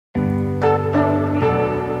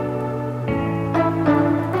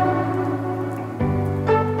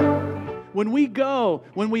When we go,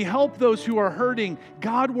 when we help those who are hurting,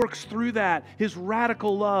 God works through that. His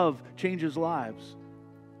radical love changes lives.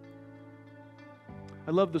 I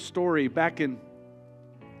love the story. Back in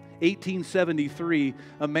 1873,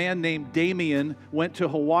 a man named Damien went to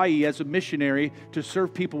Hawaii as a missionary to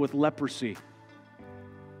serve people with leprosy.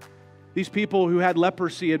 These people who had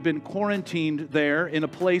leprosy had been quarantined there in a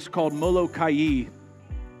place called Molokai.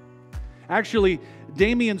 Actually,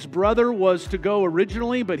 Damien's brother was to go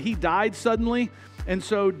originally, but he died suddenly. And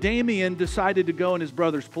so Damien decided to go in his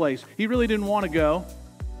brother's place. He really didn't want to go,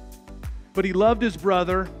 but he loved his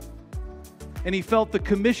brother, and he felt the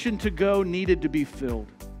commission to go needed to be filled.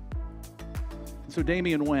 And so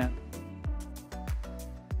Damien went.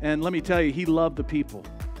 And let me tell you, he loved the people.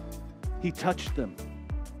 He touched them.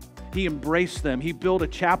 He embraced them. He built a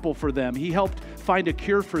chapel for them. He helped find a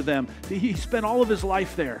cure for them. He spent all of his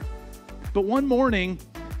life there. But one morning,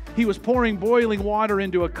 he was pouring boiling water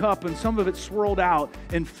into a cup, and some of it swirled out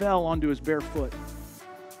and fell onto his bare foot.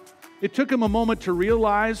 It took him a moment to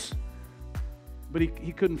realize, but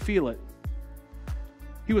he couldn't feel it.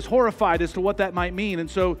 He was horrified as to what that might mean, and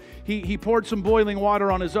so he poured some boiling water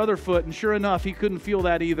on his other foot, and sure enough, he couldn't feel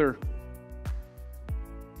that either.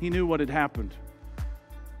 He knew what had happened.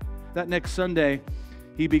 That next Sunday,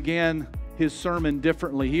 he began his sermon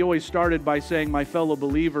differently. He always started by saying, "My fellow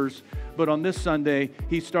believers," but on this Sunday,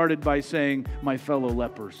 he started by saying, "My fellow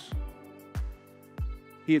lepers."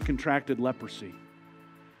 He had contracted leprosy.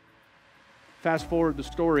 Fast forward the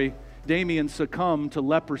story, Damien succumbed to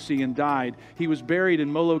leprosy and died. He was buried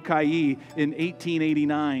in Molokai in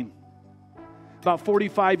 1889. About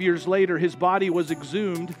 45 years later, his body was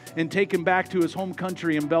exhumed and taken back to his home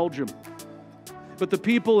country in Belgium. But the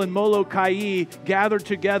people in Molokai gathered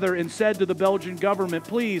together and said to the Belgian government,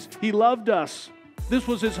 "Please, he loved us. This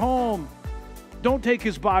was his home. Don't take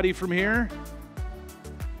his body from here."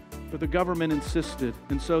 But the government insisted,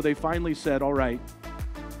 and so they finally said, "All right,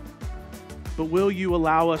 but will you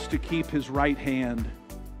allow us to keep his right hand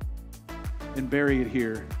and bury it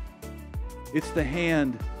here? It's the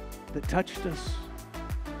hand that touched us."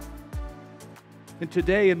 And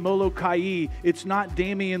today in Molokai, it's not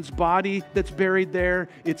Damien's body that's buried there,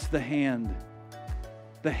 it's the hand.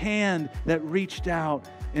 The hand that reached out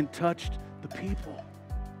and touched the people.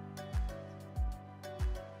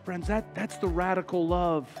 Friends, that's the radical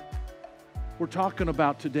love we're talking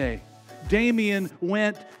about today. Damien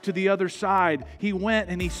went to the other side. He went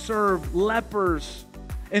and he served lepers.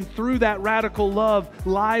 And through that radical love,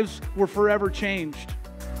 lives were forever changed.